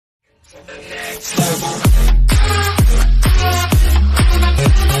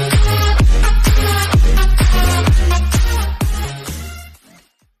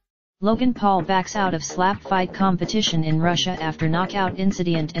Logan Paul backs out of slap fight competition in Russia after knockout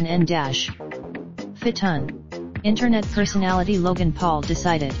incident and ndash. Fitn. Internet personality Logan Paul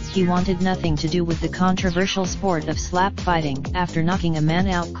decided he wanted nothing to do with the controversial sport of slap fighting after knocking a man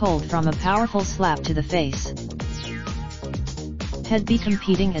out cold from a powerful slap to the face. He'd be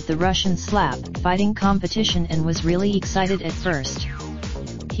competing at the Russian slap fighting competition and was really excited at first.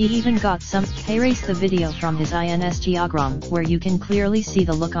 He even got some. Erase the video from his Instagram where you can clearly see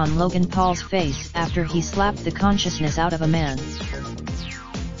the look on Logan Paul's face after he slapped the consciousness out of a man.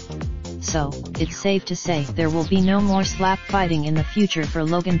 So, it's safe to say there will be no more slap fighting in the future for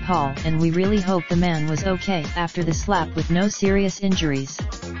Logan Paul, and we really hope the man was okay after the slap with no serious injuries.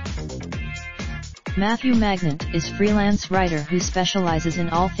 Matthew Magnant is freelance writer who specializes in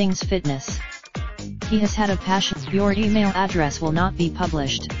all things fitness. He has had a passion. Your email address will not be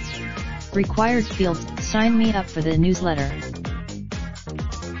published. Required fields. Sign me up for the newsletter.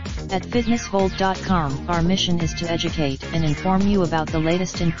 At fitnesshold.com, our mission is to educate and inform you about the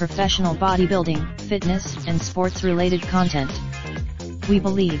latest in professional bodybuilding, fitness, and sports-related content. We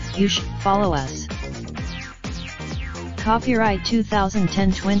believe you should follow us. Copyright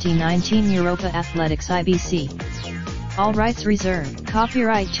 2010-2019 Europa Athletics IBC. All rights reserved.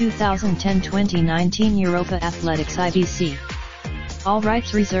 Copyright 2010-2019 Europa Athletics IBC. All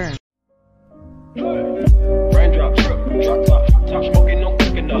rights reserved. Raindrop, drop top, smoking, no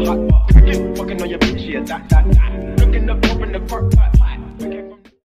cooking the hot pot. Fucking on your bitch, yeah, that. Looking up, open the park, pot.